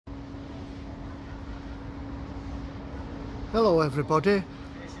Hello everybody,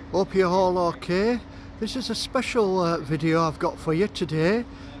 hope you're all okay. This is a special video I've got for you today.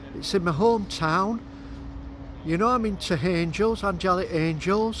 It's in my hometown. You know I'm into angels, angelic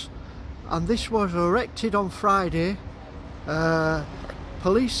angels, and this was erected on Friday.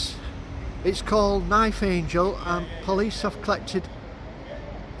 Police, it's called Knife Angel, and police have collected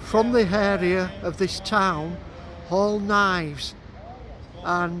from the area of this town all knives,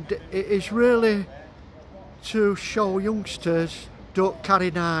 and it is really to show youngsters don't carry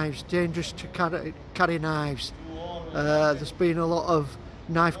knives, dangerous to carry knives. There's been a lot of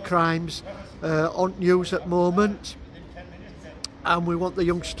knife crimes on news at the moment, and we want the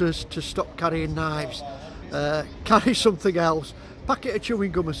youngsters to stop carrying knives. Carry something else, packet of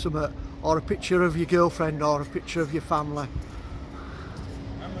chewing gum or something, or a picture of your girlfriend or a picture of your family.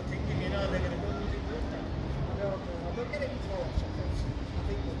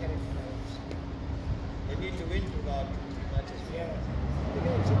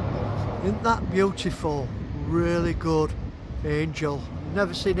 Isn't that beautiful? Really good angel.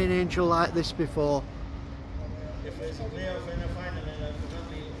 Never seen an angel like this before. If there's a playoff in the final and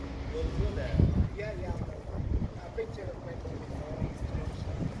family will go there. Yeah. A picture of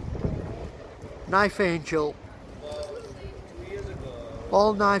Knife Angel. Well, 2 years ago.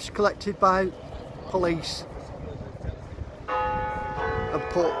 All knives collected by police and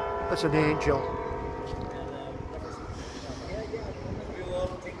put as an angel.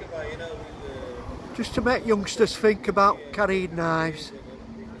 Just to make youngsters think about carrying knives.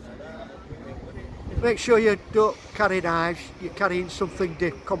 Make sure you don't carry knives, you're carrying something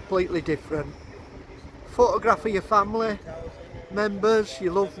completely different. Photograph of your family members,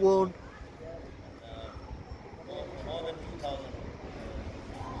 your loved one.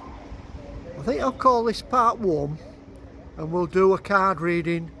 I think I'll call this part 1, and we'll do a card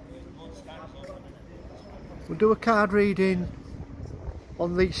reading. We'll do a card reading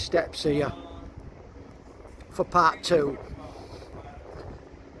on these steps here for part 2.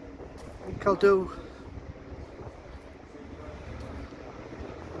 I think I'll do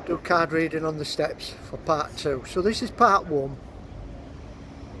card reading on the steps for part 2. So this is part 1.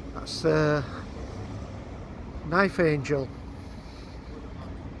 That's Knife Angel.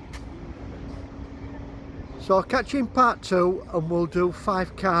 So I'll catch you in part 2, and we'll do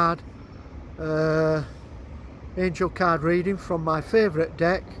 5 card angel card reading from my favourite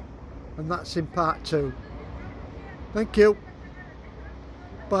deck, and that's in part 2. Thank you.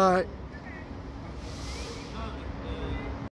 Bye.